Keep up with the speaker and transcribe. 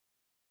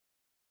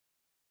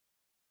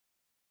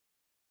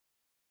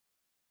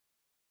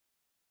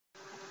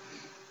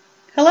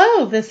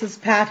Hello, this is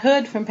Pat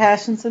Hood from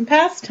Passions and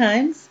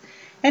Pastimes,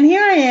 and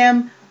here I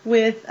am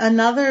with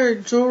another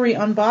jewelry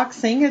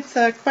unboxing. It's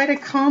quite a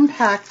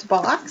compact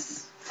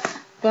box,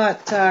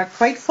 but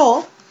quite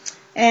full.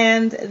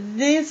 And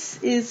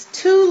this is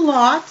two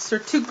lots or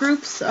two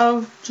groups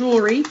of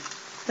jewelry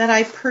that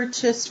I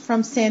purchased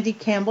from Sandy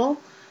Campbell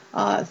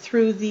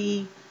through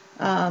the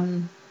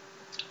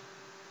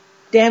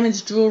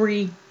Damaged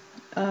Jewelry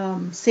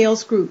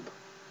sales group.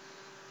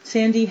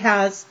 Sandy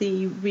has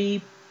the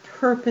Repurpose,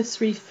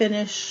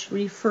 Refinish,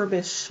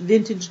 Refurbish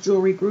Vintage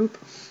Jewelry group,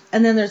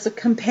 and then there's a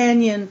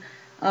companion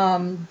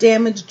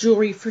Damaged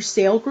Jewelry for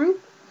Sale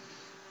group.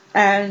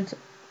 And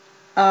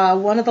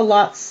one of the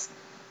lots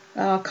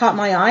caught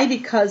my eye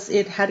because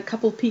it had a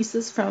couple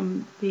pieces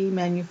from the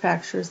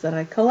manufacturers that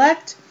I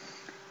collect,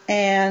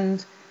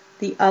 and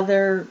the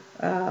other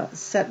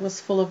set was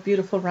full of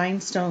beautiful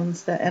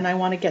rhinestones, and I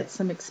want to get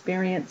some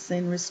experience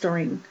in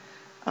restoring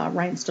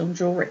rhinestone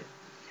jewelry.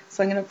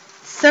 So I'm going to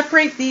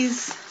separate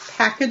these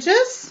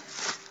packages,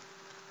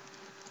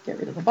 get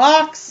rid of the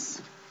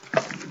box,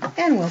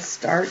 and we'll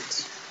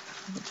start.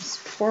 We'll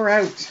just pour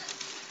out,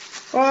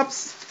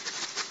 oops,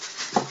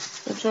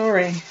 the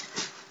jewelry.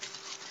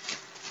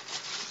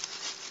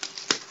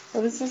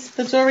 So this is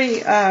the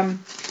jewelry,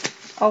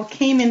 all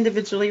came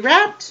individually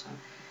wrapped.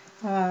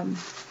 I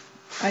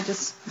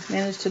just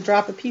managed to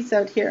drop a piece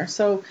out here.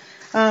 So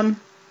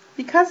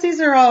because these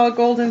are all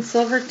gold and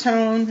silver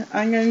tone,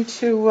 I'm going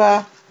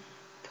to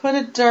put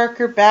a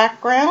darker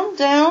background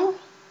down,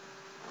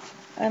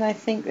 and I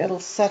think it'll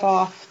set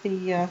off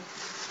the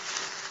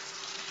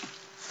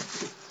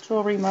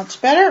jewelry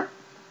much better.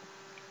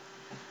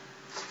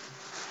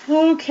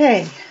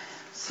 Okay,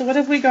 so what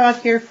have we got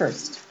here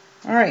first?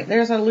 All right,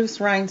 there's a loose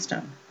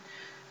rhinestone.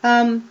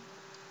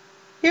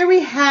 Here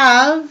we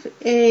have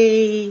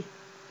a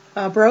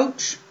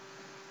brooch.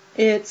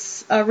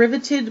 It's a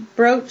riveted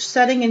brooch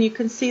setting, and you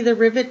can see the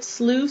rivets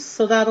loose,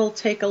 so that'll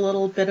take a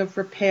little bit of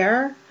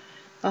repair.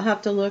 I'll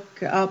have to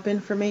look up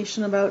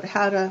information about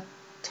how to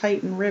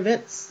tighten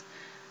rivets.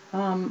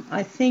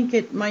 I think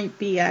it might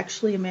be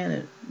actually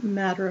a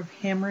matter of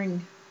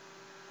hammering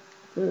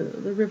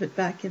the rivet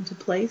back into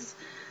place.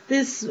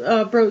 This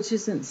brooch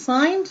isn't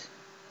signed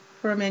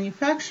for a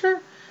manufacturer.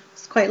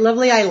 It's quite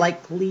lovely. I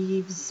like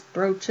leaves,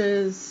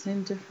 brooches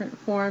in different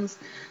forms.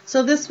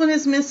 So this one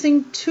is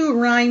missing two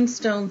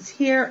rhinestones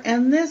here,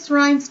 and this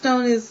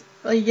rhinestone is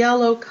a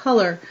yellow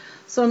color.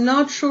 So I'm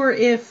not sure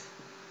if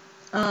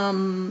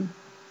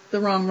the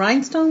wrong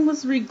rhinestone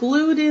was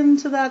re-glued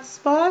into that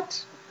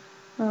spot.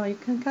 You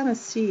can kind of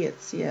see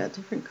it's,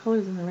 different color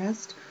than the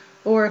rest.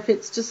 Or if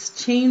it's just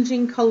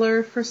changing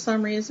color for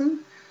some reason.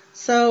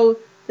 So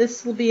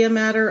this will be a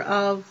matter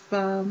of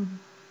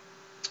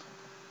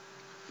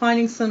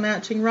finding some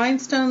matching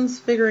rhinestones,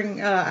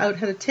 figuring out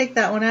how to take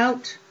that one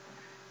out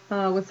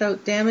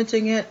without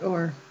damaging it,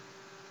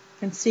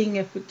 and seeing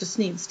if it just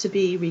needs to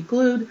be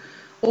re-glued,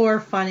 or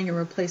finding a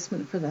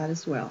replacement for that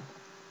as well.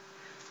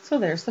 So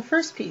there's the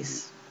first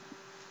piece.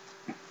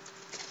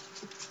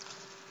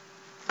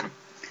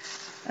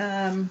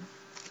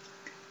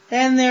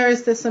 Then there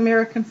is this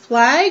American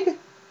flag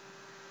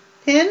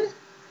pin,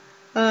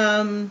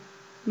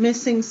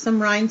 missing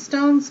some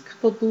rhinestones, a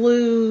couple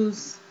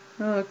blues,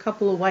 a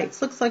couple of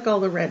whites. Looks like all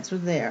the reds are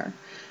there.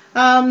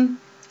 I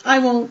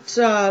won't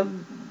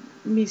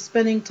be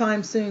spending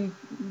time soon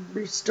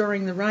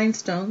restoring the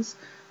rhinestones,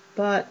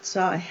 but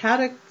I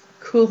had a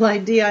cool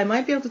idea. I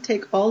might be able to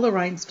take all the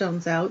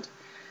rhinestones out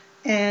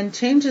and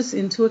change this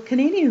into a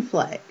Canadian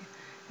flag.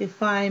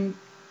 If I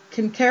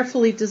can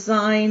carefully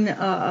design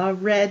a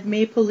red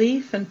maple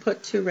leaf and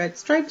put two red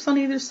stripes on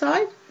either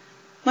side,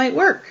 might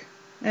work.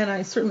 And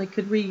I certainly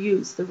could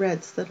reuse the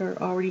reds that are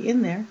already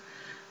in there,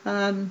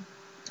 and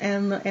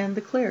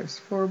the clears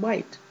for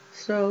white.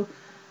 So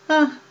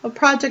a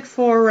project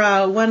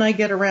for when I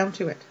get around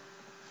to it.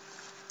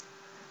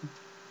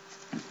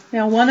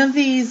 Now, one of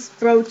these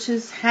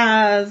brooches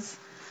has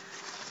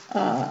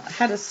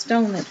had a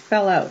stone that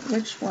fell out.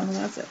 Which one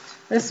was it?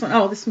 This one.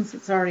 Oh, this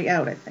one's already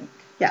out, I think.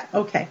 Yeah,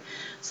 okay.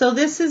 So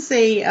this is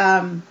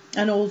an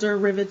older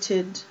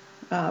riveted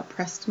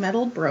pressed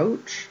metal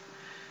brooch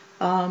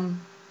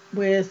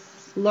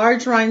with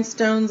large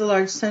rhinestones, a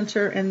large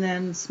center, and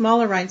then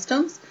smaller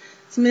rhinestones.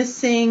 It's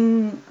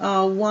missing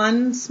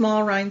one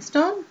small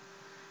rhinestone,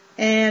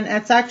 and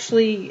it's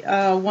actually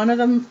one of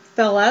them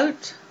fell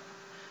out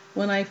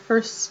when I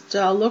first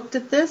looked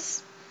at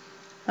this.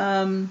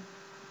 And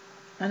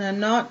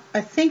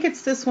I think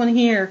it's this one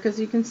here, because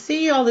you can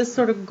see all this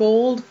sort of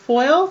gold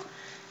foil,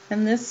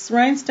 and this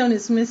rhinestone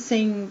is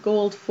missing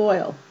gold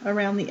foil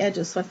around the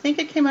edges. So I think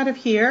it came out of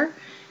here.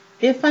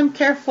 If I'm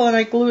careful and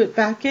I glue it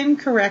back in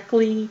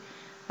correctly,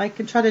 I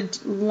can try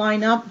to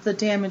line up the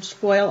damaged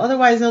foil.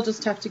 Otherwise, I'll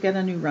just have to get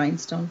a new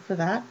rhinestone for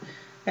that.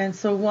 And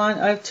so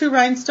I have two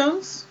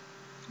rhinestones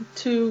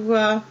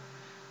to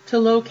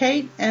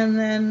locate, and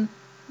then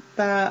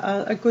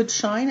a good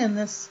shine, and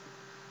this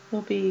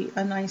will be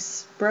a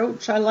nice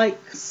brooch. I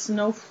like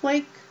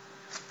snowflake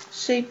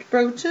shaped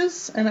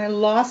brooches, and I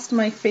lost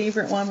my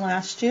favorite one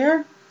last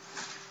year.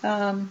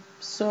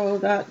 so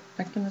that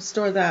I can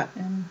restore that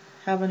and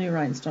have a new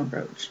rhinestone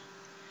brooch.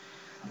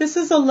 This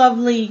is a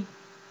lovely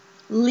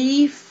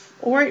leaf,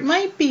 or it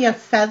might be a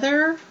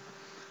feather,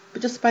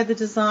 but just by the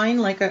design,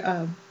 like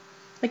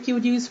you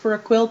would use for a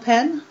quill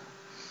pen.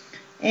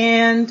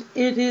 And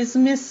it is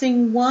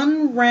missing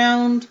one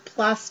round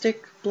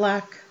plastic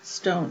black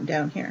stone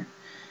down here.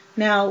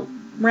 Now,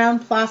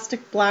 round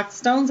plastic black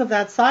stones of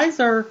that size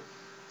are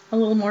a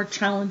little more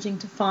challenging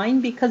to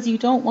find because you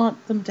don't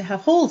want them to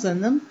have holes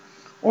in them,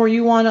 or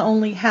you want to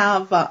only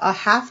have a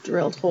half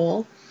drilled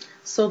hole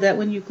so that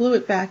when you glue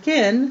it back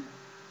in,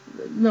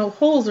 no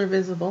holes are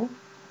visible.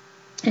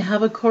 You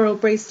have a coral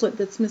bracelet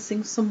that's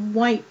missing some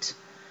white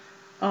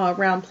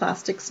round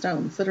plastic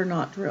stones that are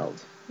not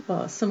drilled,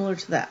 similar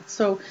to that.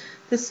 So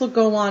this will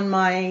go on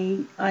my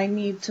I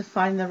need to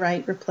find the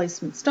right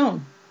replacement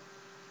stone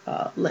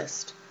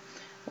list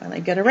when I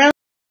get around.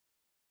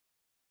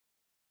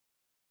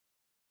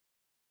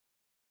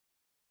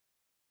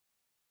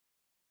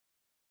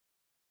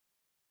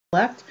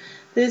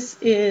 This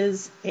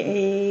is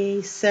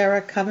a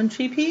Sarah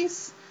Coventry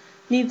piece.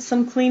 Needs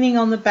some cleaning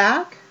on the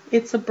back.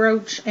 It's a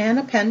brooch and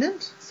a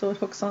pendant, so it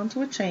hooks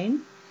onto a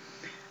chain.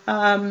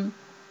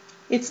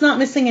 It's not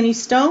missing any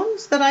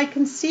stones that I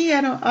can see.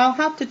 I'll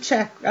have to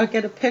check. I'll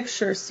get a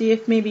picture, see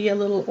if maybe a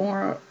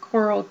little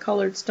coral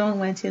colored stone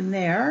went in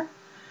there.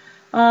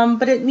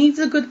 But it needs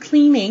a good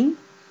cleaning,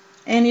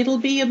 and it'll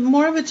be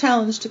more of a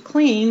challenge to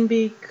clean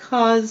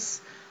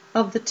because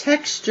of the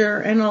texture,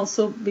 and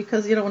also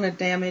because you don't want to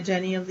damage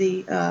any of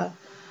the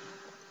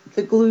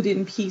glued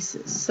in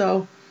pieces.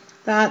 So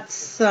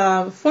that's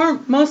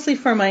mostly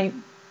for my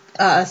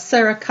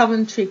Sarah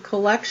Coventry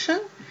collection,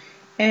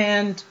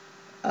 and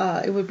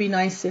it would be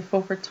nice if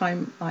over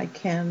time I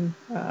can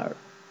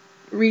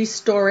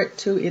restore it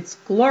to its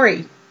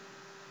glory.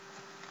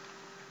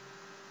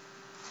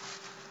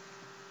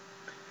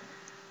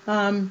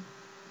 Then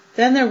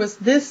there was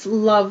this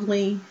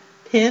lovely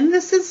pin.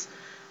 This is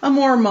a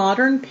more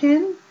modern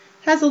pin.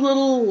 Has a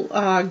little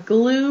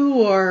glue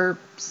or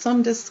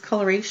some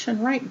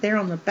discoloration right there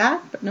on the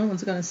back, but no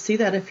one's going to see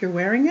that if you're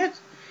wearing it.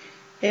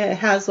 It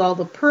has all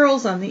the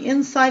pearls on the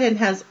inside and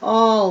has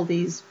all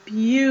these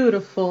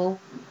beautiful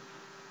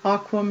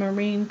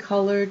aquamarine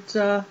colored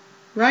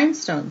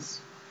rhinestones.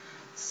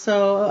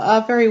 So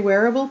a very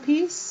wearable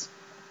piece,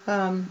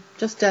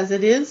 just as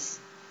it is.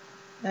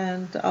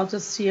 And I'll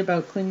just see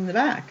about cleaning the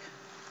back.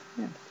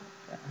 Yeah.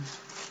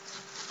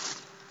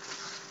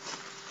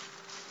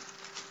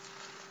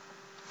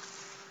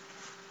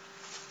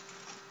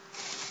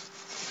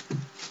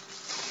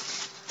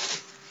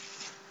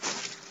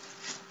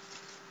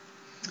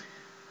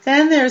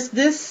 Then there's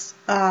this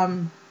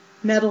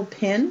metal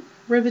pin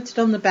riveted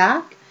on the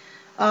back.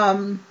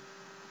 A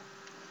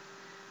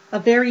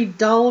very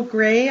dull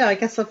gray, I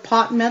guess a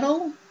pot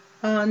metal.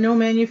 No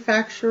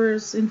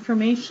manufacturer's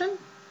information.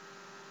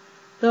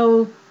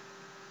 Though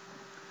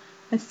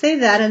I say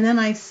that, and then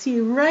I see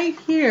right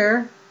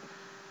here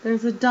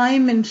there's a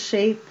diamond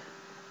shape,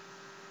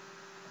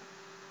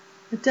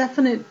 a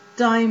definite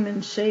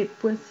diamond shape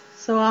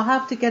so I'll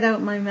have to get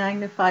out my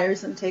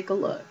magnifiers and take a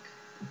look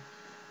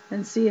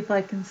and see if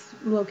I can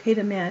locate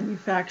a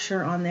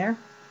manufacturer on there.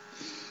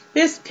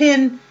 This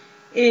pin,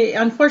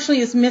 unfortunately,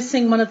 is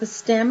missing one of the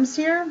stems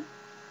here,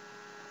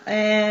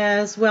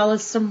 as well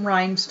as some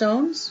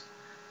rhinestones.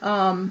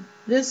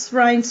 This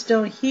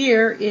rhinestone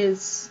here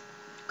is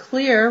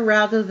clear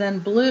rather than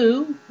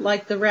blue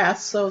like the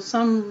rest, so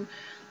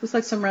looks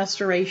like some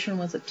restoration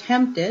was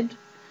attempted,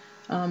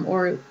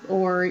 or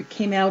it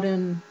came out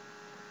and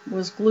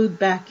was glued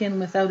back in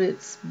without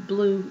its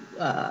blue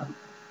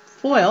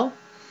foil.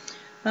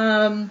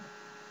 So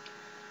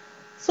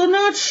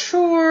not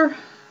sure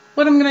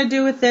what I'm going to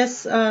do with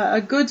this.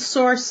 A good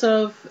source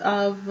of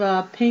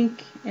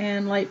pink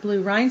and light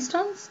blue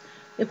rhinestones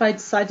if I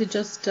decide to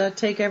just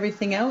take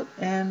everything out,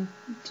 and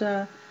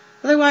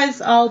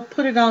otherwise I'll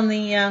put it on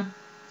the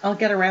I'll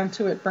get around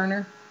to it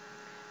burner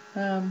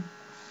in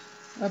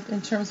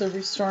terms of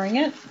restoring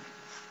it.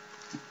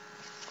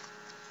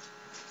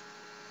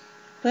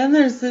 Then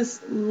there's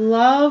this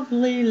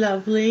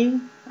lovely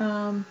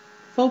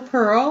faux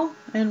pearl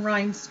and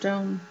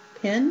rhinestone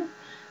pin.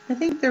 I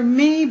think there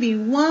may be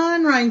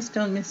one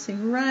rhinestone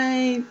missing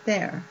right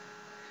there.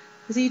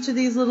 Because each of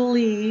these little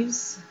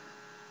leaves,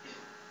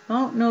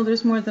 oh no,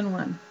 there's more than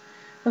one.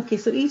 Okay,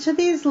 so each of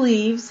these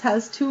leaves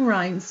has two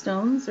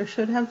rhinestones, or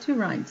should have two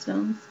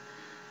rhinestones.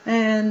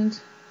 And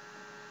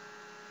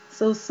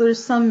so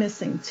there's some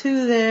missing.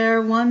 Two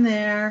there, one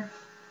there,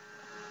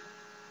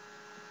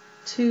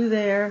 two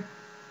there,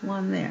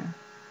 one there.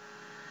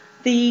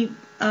 The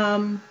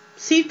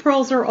seed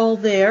pearls are all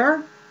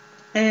there,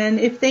 and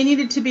if they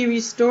needed to be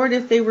restored,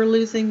 if they were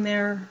losing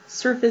their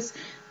surface,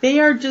 they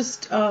are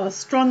just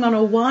strung on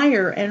a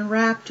wire and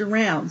wrapped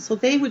around, so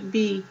they would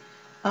be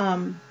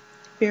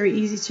very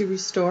easy to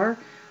restore.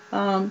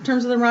 In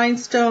terms of the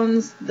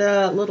rhinestones,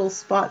 the little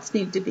spots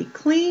need to be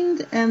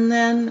cleaned, and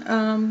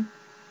then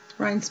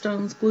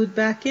rhinestones glued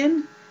back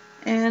in,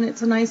 and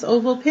it's a nice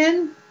oval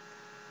pin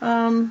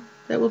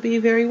that will be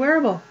very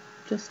wearable.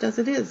 just as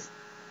it is.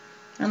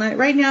 And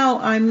right now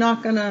I'm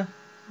not going to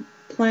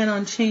plan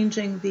on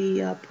changing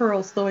the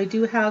pearls, though I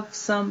do have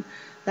some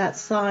that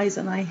size,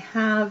 and I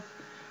have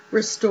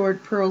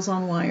restored pearls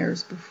on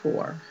wires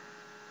before.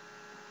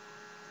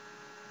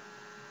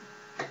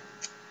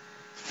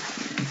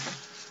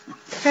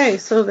 Okay,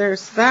 so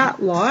there's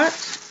that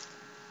lot.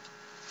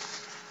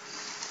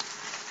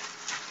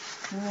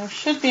 And there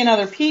should be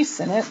another piece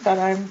in it, but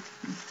I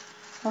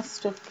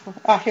must have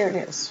here it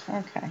is.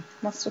 Okay,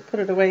 must have put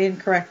it away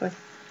incorrectly.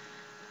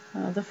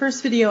 The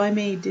first video I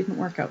made didn't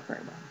work out very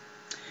well.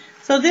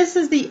 So this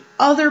is the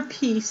other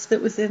piece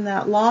that was in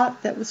that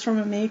lot that was from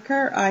a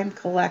maker I'm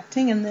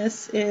collecting, and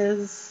this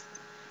is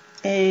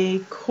a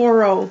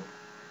Coro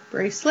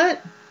bracelet.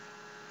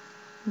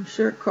 I'm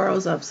sure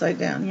Coro's upside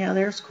down. Yeah,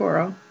 there's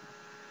Coro.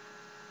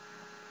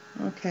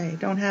 Okay,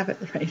 don't have it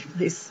in the right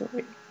place.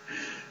 Sorry.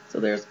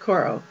 So there's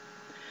Coro.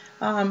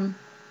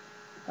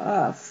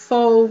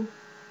 Faux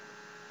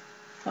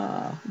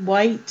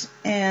white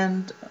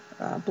and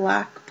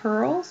black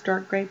pearls,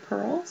 dark gray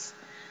pearls.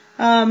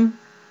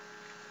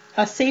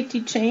 A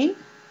safety chain.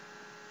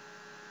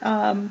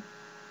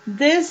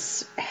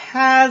 This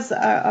has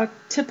a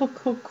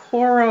typical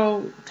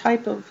Coro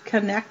type of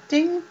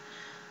connecting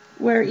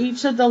where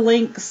each of the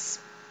links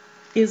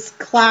is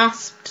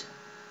clasped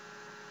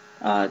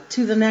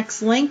to the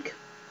next link,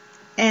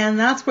 and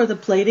that's where the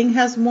plating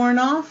has worn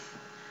off.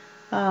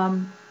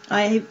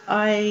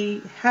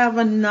 I have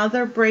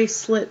another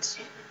bracelet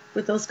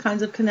with those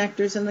kinds of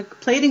connectors, and the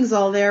plating's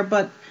all there,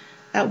 but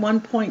at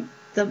one point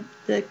the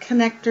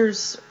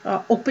connectors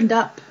opened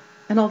up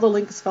and all the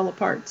links fell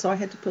apart, so I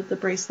had to put the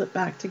bracelet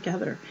back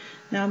together.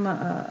 Now I'm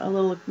a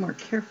little more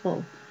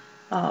careful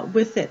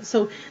with it.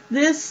 So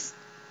this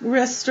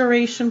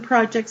restoration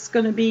project's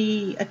going to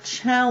be a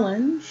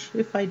challenge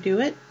if I do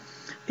it,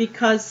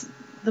 because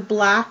the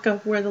black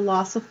of where the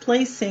loss of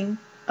plating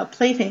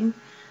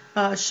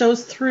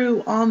shows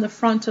through on the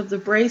front of the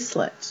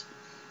bracelet.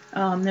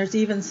 There's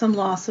even some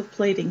loss of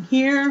plating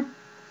here,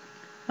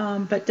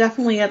 but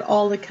definitely at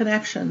all the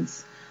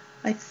connections.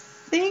 I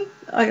think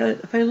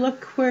if I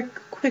look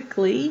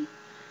quickly,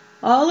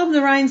 all of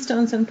the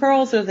rhinestones and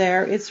pearls are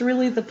there. It's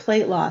really the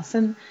plate loss,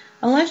 and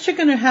unless you're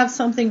going to have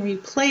something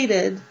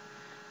replated,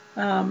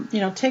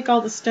 take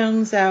all the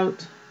stones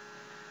out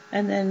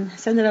and then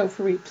send it out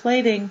for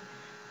replating,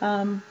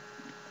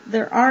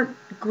 there aren't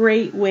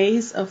great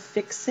ways of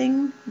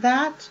fixing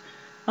that.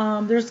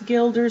 There's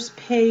gilders,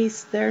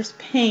 paste, there's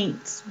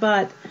paints,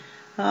 but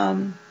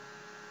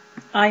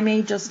I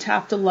may just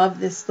have to love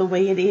this the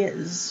way it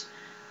is.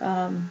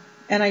 And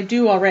I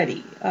do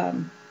already,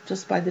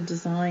 just by the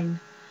design.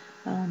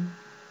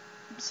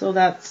 So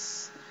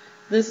that's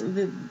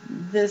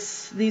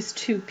these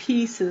two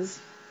pieces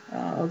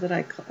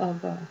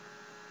of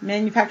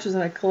manufacturers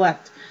that I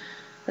collect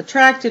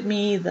attracted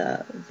me.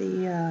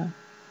 The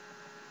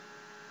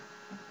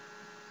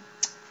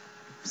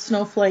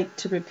snowflake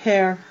to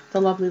repair, the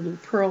lovely little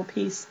pearl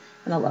piece,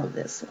 and I love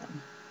this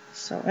one.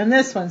 So, and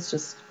this one's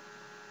just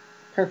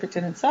perfect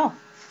in itself.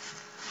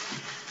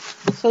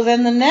 So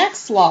then the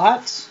next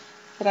lot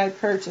that I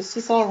purchased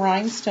is all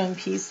rhinestone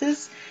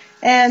pieces,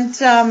 and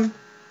the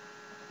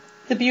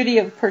beauty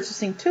of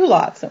purchasing two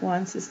lots at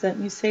once is that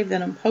you save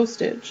that on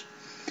postage.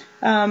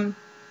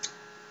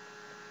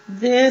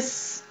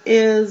 This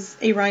is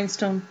a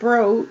rhinestone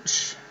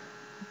brooch,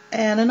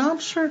 and I'm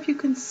not sure if you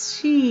can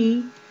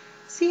see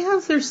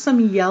how there's some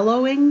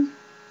yellowing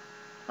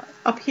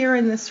up here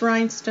in this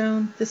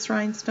rhinestone, this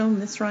rhinestone,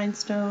 this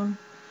rhinestone.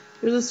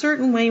 There's a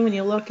certain way when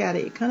you look at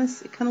it, it kind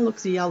of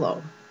looks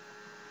yellow.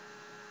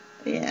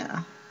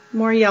 Yeah,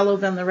 more yellow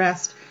than the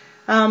rest.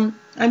 I'm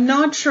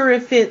not sure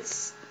if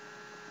it's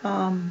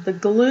the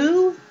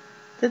glue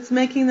that's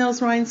making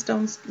those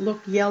rhinestones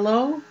look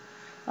yellow.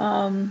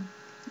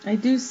 I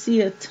do see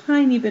a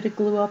tiny bit of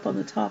glue up on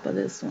the top of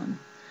this one.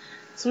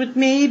 So it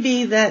may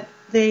be that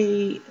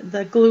the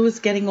glue is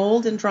getting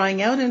old and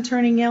drying out and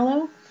turning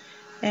yellow.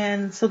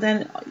 And so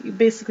then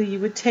basically you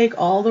would take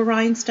all the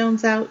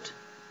rhinestones out,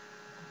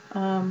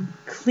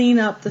 clean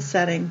up the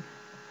setting,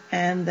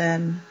 and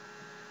then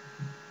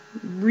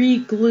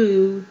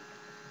re-glue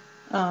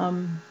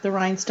the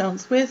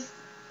rhinestones with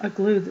a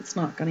glue that's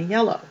not going to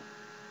yellow.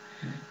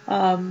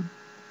 A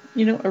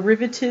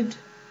riveted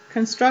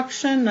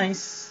construction,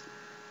 nice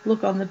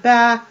look on the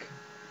back,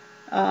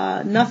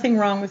 nothing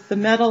wrong with the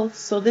metal.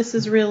 So this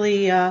is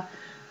really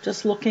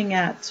just looking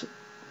at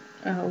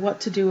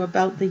what to do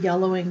about the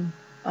yellowing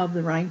of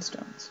the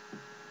rhinestones.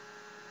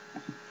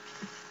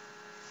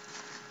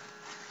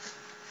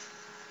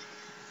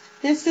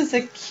 This is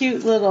a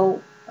cute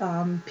little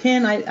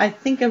pin. I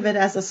think of it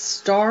as a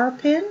star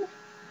pin.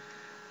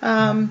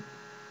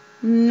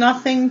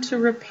 Nothing to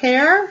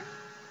repair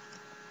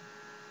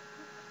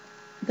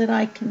that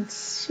I can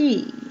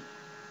see,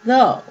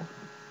 though.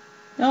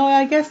 Oh,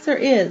 I guess there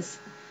is.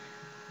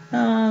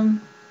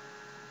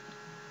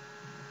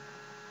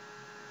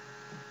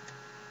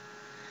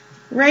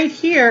 Right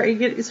here,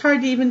 it's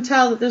hard to even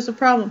tell that there's a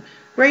problem.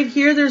 Right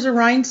here, there's a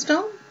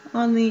rhinestone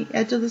on the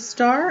edge of the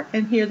star,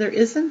 and here there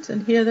isn't,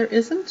 and here there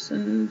isn't,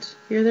 and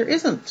here there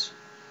isn't.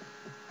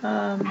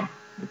 And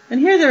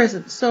here there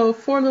isn't. So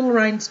 4 little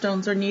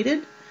rhinestones are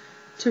needed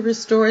to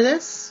restore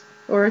this.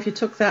 Or if you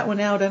took that one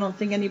out, I don't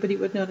think anybody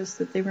would notice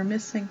that they were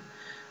missing.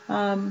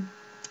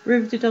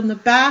 Riveted on the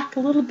back, a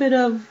little bit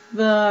of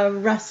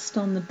rust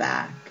on the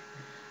back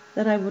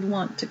that I would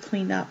want to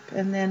clean up.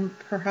 And then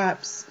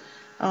perhaps,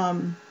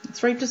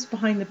 it's right just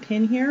behind the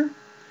pin here.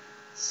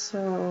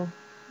 So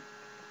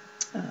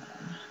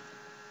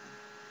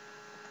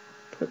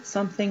put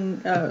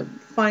something,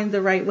 find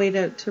the right way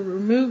to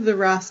remove the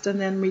rust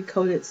and then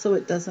recoat it so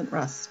it doesn't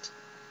rust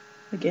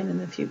again in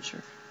the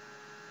future.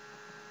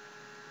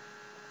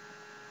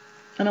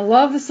 And I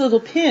love this little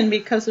pin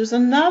because there's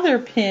another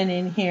pin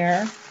in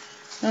here.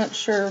 Not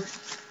sure.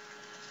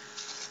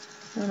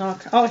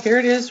 Oh, here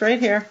it is right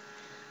here.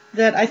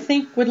 That I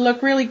think would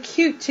look really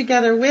cute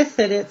together with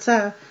it. It's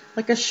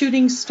like a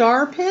shooting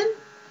star pin.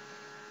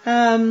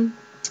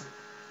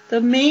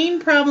 The main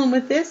problem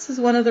with this is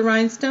one of the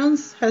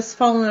rhinestones has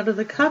fallen out of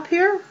the cup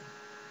here.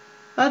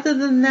 Other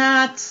than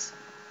that,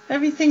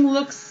 everything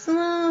looks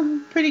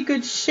pretty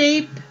good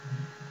shape.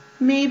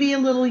 Maybe a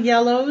little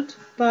yellowed,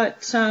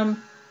 but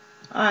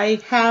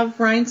I have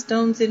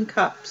rhinestones in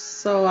cups,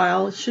 so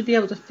I should be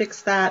able to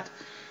fix that.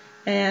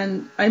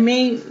 And I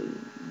may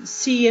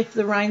see if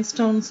the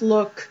rhinestones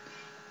look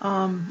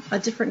a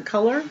different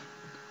color,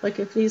 like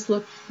if these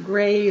look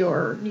gray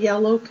or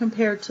yellow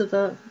compared to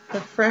the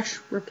fresh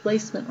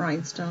replacement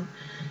rhinestone.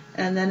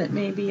 And then it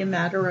may be a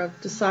matter of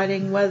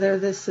deciding whether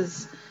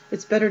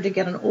it's better to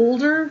get an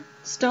older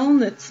stone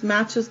that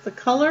matches the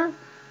color,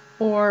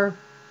 or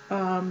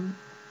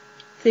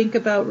think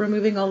about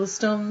removing all the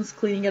stones,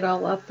 cleaning it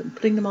all up, and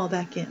putting them all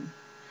back in.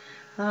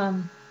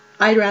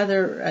 I'd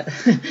rather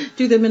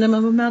do the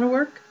minimum amount of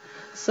work,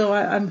 so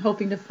I'm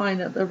hoping to find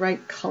the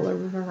right color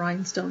of a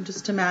rhinestone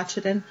just to match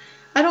it. And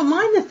I don't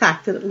mind the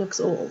fact that it looks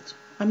old.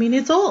 I mean,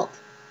 it's old.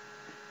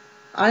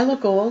 I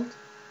look old.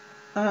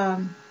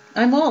 I'm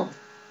old.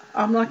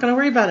 I'm not going to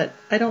worry about it.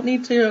 I don't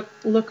need to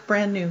look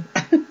brand new.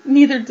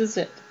 Neither does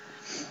it.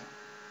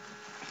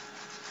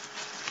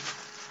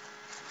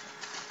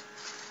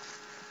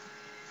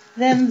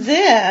 Then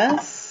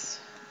this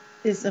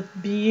is a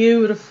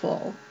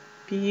beautiful,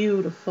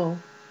 beautiful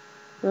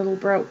little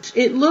brooch.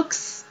 It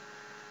looks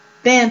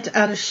bent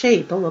out of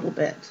shape a little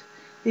bit.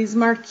 These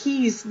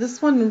marquees,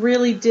 this one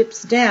really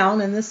dips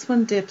down and this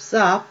one dips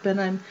up,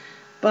 and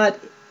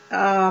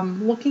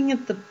looking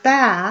at the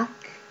back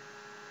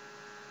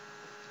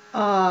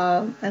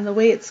and the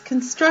way it's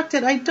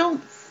constructed, I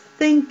don't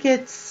think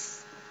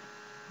it's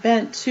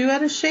bent too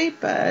out of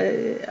shape.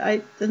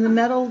 And the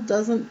metal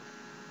doesn't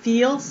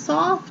feel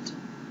soft,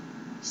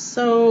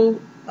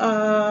 so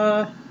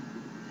I'm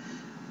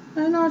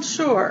not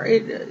sure.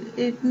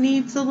 It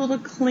needs a little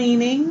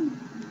cleaning,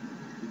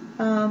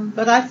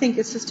 but I think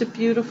it's just a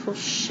beautiful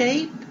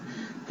shape.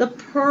 The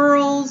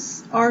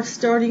pearls are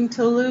starting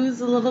to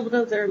lose a little bit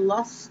of their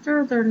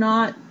luster. They're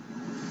not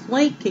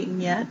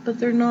flaking yet, but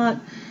they're not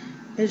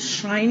as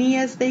shiny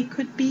as they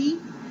could be.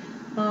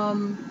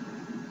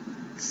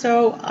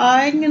 So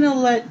I'm going to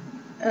let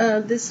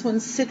this one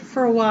sit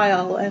for a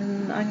while,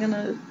 and I'm going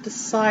to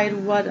decide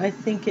what I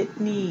think it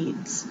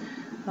needs.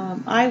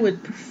 I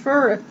would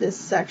prefer if this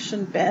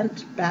section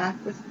bent back,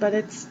 but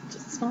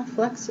it's not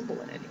flexible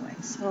in any way.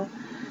 So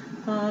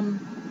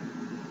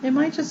it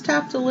might just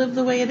have to live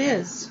the way it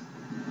is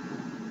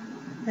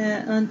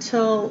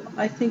until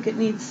I think it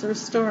needs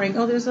restoring.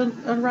 Oh, there's a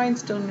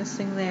rhinestone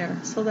missing there,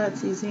 so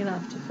that's easy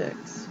enough to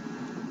fix.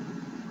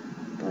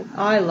 But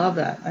I love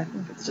that. I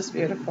think it's just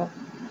beautiful.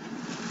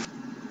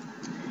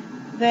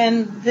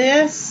 Then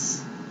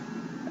this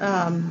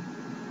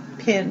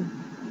pin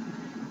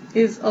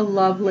is a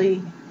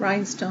lovely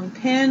rhinestone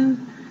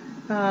pin.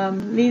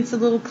 Needs a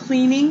little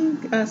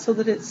cleaning so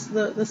that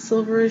the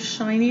silver is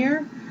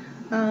shinier.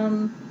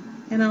 And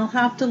I'll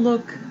have to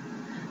look.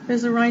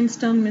 There's a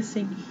rhinestone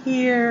missing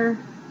here.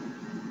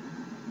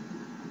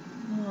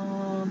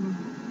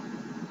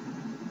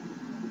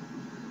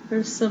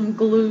 There's some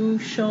glue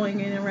showing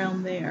in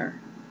around there.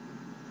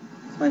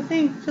 So I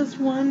think just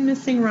one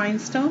missing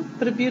rhinestone,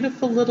 but a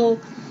beautiful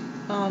little,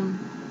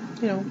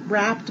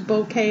 wrapped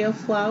bouquet of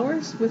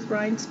flowers with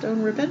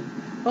rhinestone ribbon.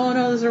 Oh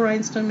no, there's a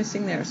rhinestone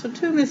missing there. So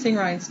 2 missing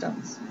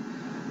rhinestones.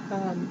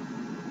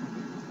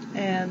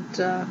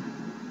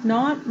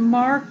 Not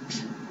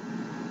marked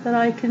that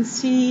I can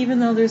see, even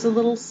though there's a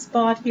little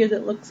spot here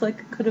that looks like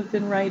it could have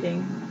been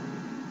writing.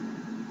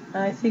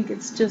 I think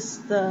it's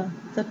just the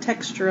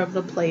texture of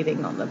the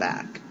plating on the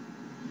back.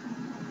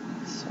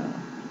 So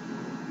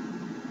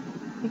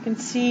you can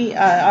see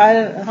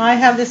I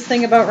have this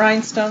thing about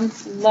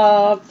rhinestones.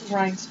 Love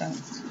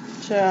rhinestones.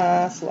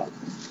 Just love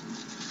them.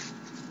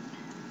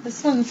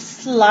 This one's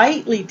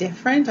slightly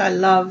different. I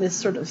love this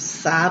sort of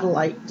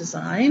satellite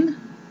design.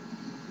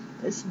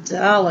 This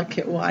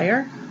delicate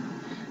wire.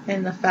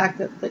 And the fact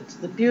that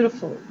the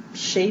beautiful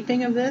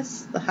shaping of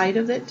this, the height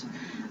of it.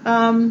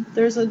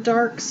 There's a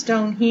dark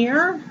stone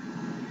here,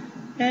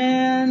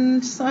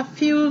 and a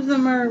few of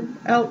them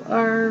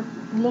are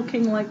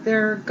looking like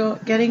they're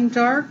getting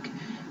dark.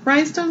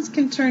 Rhinestones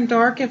can turn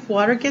dark if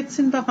water gets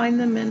in behind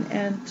them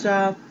and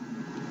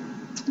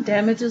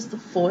damages the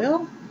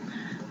foil.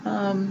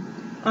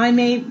 I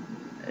may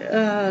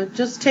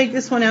just take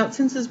this one out.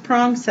 Since it's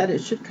prong set,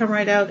 it should come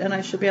right out and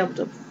I should be able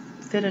to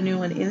fit a new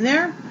one in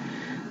there.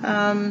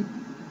 And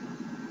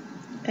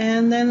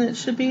then it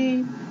should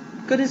be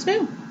good as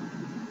new.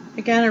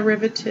 Again, a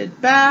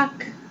riveted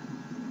back.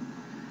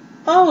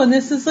 Oh, and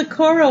this is the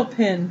coral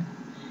pin.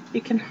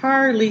 You can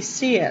hardly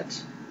see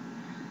it.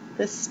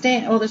 The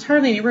stamp, well, there's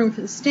hardly any room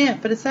for the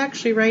stamp, but it's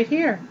actually right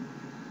here.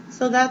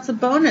 So that's a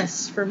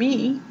bonus for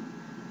me.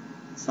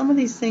 Some of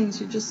these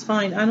things you just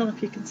find, I don't know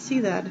if you can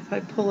see that if I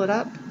pull it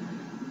up.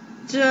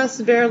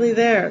 Just barely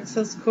there. It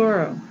says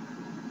coral.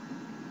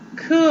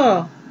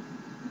 Cool.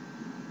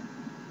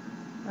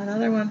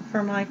 Another one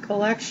for my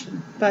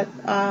collection. But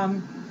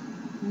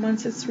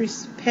once it's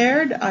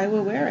repaired, I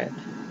will wear it.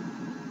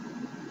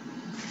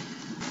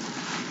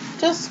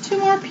 Just 2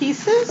 more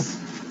pieces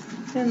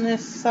in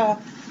this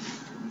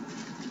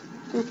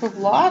group of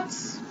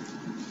lots.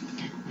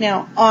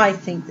 Now, I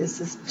think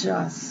this is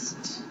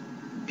just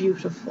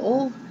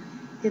beautiful.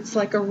 It's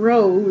like a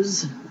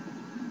rose.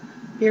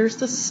 Here's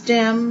the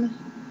stem.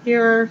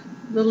 Here are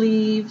the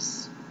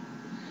leaves.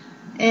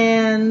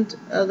 And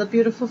the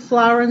beautiful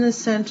flower in the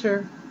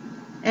center.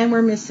 And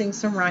we're missing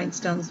some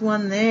rhinestones.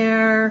 One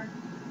there.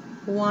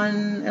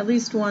 At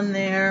least one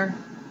there.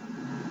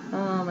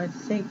 I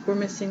think we're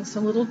missing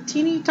some little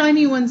teeny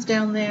tiny ones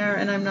down there,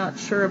 and I'm not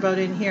sure about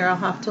in here. I'll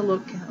have to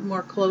look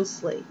more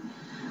closely.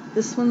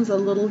 This one's a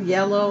little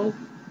yellow.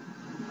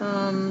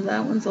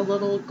 That one's a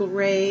little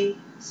gray.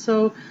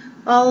 So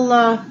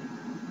I'll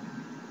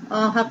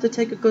have to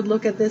take a good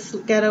look at this,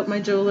 get out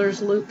my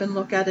jeweler's loupe and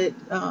look at it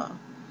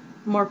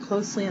more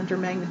closely under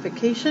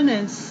magnification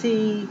and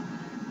see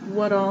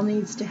what all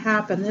needs to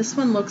happen. This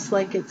one looks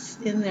like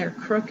it's in there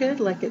crooked,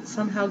 like it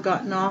somehow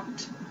got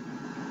knocked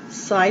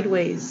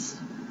sideways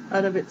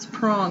out of its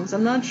prongs.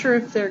 I'm not sure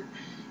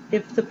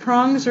if the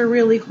prongs are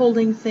really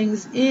holding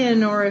things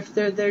in or if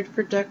they're there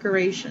for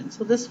decoration.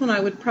 So this one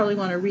I would probably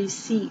want to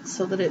reseat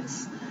so that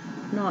it's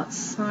not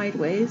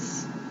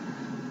sideways.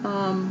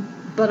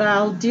 But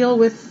I'll deal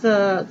with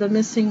the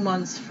missing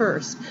ones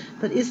first.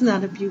 But isn't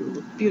that a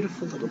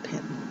beautiful little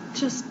pin?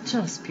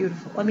 Just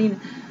beautiful. I mean,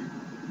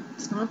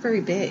 it's not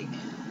very big,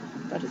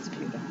 but it's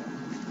beautiful.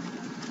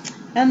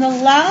 And the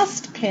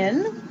last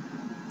pin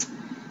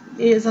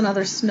is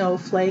another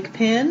snowflake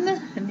pin,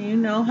 and you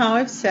know how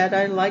I've said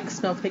I like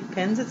snowflake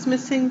pins. It's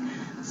missing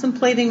some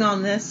plating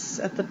on this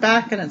at the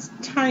back, and it's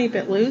a tiny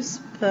bit loose,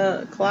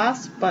 the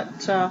clasp,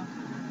 but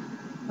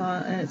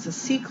and it's a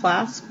C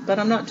clasp, but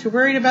I'm not too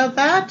worried about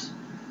that.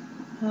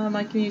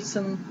 I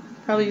can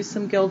probably use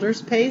some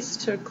Gilder's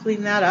paste to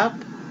clean that up.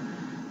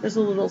 There's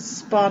a little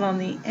spot on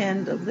the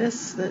end of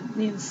this that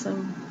needs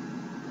some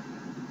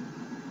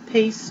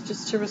paste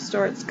just to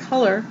restore its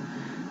color.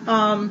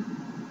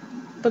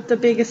 But the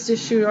biggest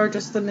issue are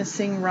just the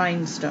missing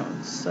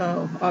rhinestones.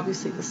 So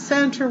obviously the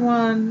center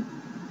one,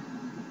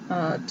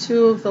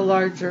 2 of the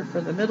larger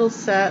for the middle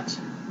set,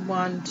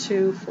 1,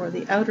 2 for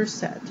the outer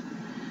set.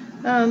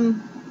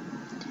 I'll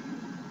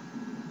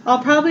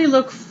probably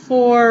look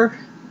for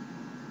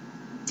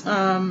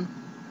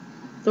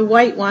the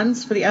white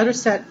ones for the outer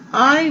set.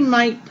 I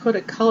might put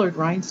a colored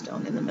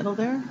rhinestone in the middle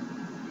there.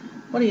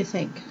 What do you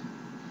think?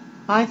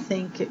 I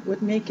think it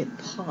would make it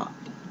pop.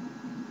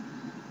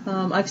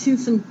 I've seen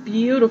some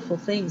beautiful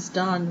things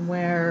done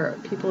where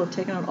people have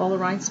taken out all the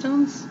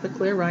rhinestones, the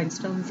clear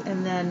rhinestones,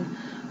 and then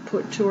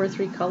put 2 or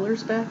 3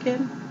 colors back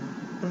in.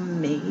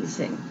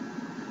 Amazing.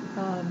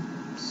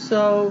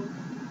 So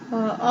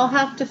I'll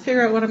have to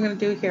figure out what I'm going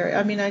to do here.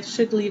 I mean, I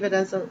should leave it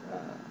as a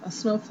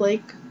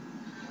snowflake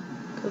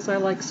because I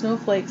like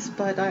snowflakes,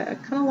 but I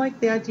kind of like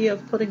the idea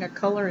of putting a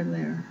color in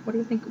there. What do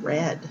you think?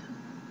 Red.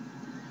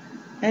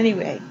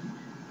 Anyway,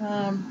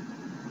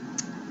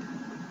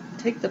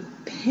 take the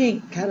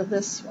pink out of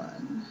this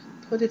one,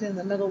 put it in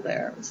the middle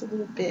there. It was a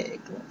little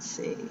big. Let's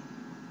see.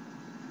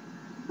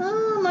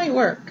 Oh, might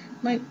work.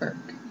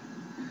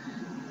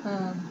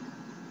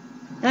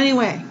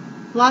 Anyway,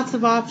 lots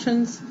of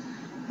options,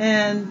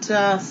 and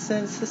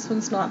since this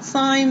one's not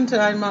signed,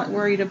 I'm not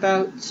worried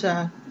about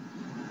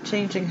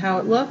changing how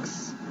it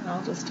looks.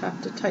 I'll just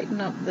have to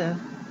tighten up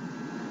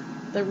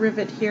the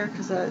rivet here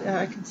because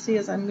I can see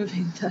as I'm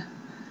moving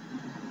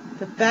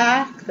the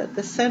back that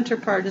the center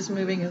part is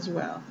moving as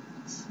well.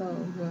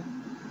 So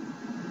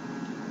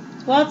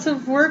lots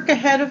of work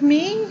ahead of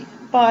me,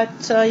 but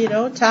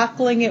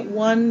tackling it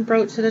one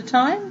brooch at a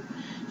time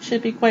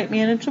should be quite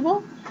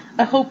manageable.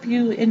 I hope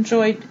you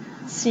enjoyed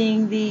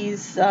seeing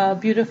these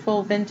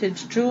beautiful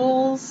vintage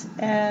jewels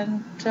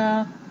and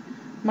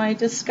my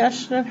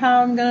discussion of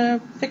how I'm going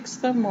to fix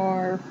them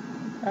or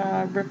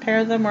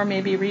repair them or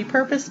maybe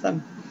repurpose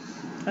them.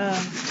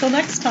 Till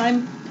next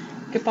time,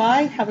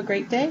 goodbye, have a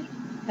great day,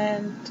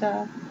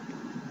 and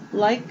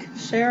like,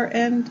 share,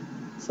 and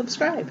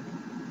subscribe.